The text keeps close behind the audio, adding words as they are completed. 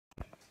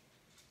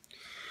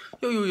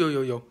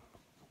Yo.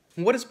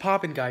 What is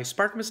poppin', guys?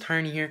 Sparkmas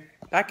Tiny here,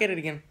 back at it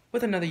again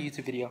with another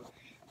YouTube video.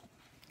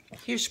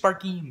 Here's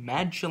Sparky,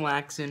 mad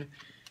chillaxin',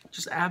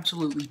 just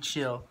absolutely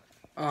chill.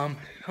 I'm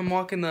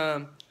walking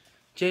the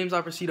James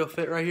Alpercito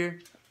fit right here,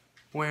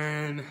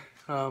 wearing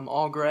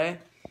all gray,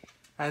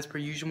 as per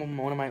usual,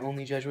 one of my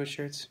only Jesuit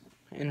shirts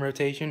in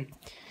rotation.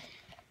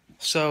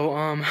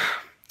 So,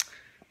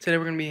 today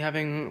we're gonna be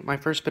having my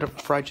first bit of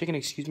fried chicken.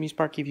 Excuse me,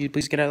 Sparky, if you'd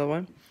please get out of the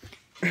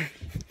way.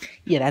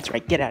 Yeah, that's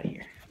right, get out of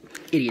here.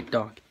 Idiot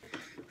dog.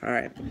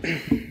 Alright.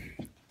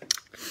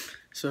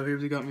 So here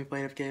we got me a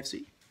plate of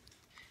KFC.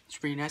 It's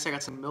pretty nice. I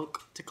got some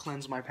milk to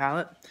cleanse my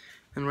palate.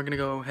 And we're going to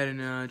go ahead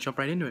and jump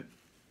right into it.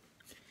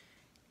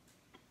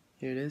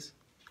 Here it is.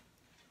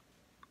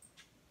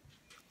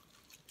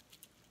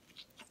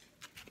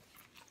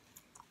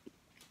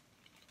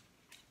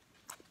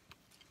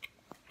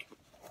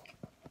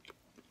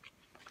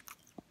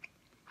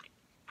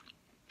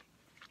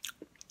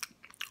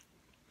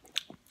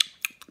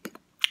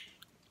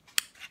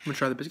 I'm going to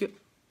try the biscuit.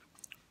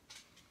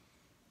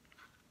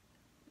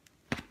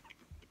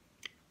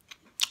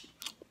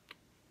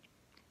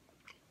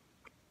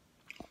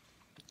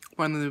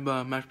 Finally,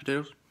 the mashed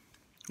potatoes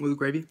with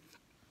gravy.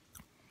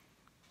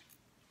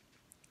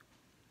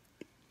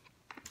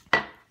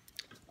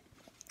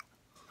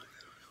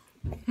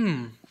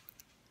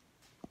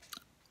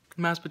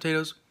 Mashed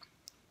potatoes,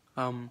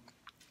 are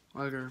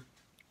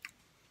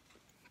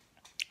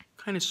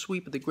kind of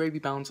sweet, but the gravy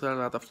balances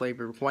out the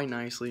flavor quite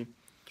nicely.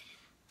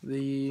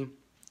 The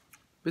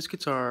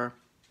biscuits are,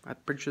 I'm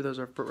pretty sure those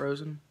are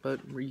frozen, but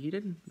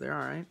reheated. They're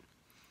alright.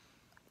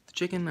 The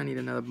chicken, I need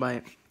another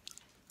bite.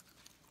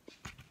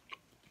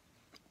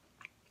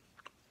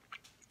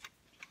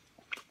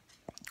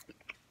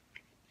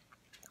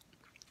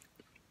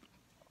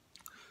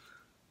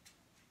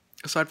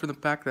 Aside from the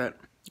fact that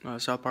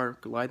South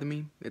Park lied to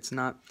me, it's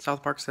not.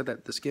 South Park said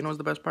that the skin was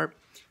the best part.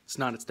 It's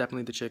not. It's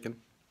definitely the chicken.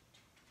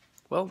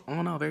 Well, all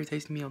in all, very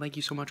tasty meal. Thank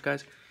you so much,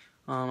 guys.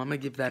 I'm going to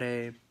give that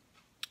a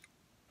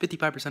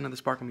 55% of the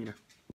sparkle meter.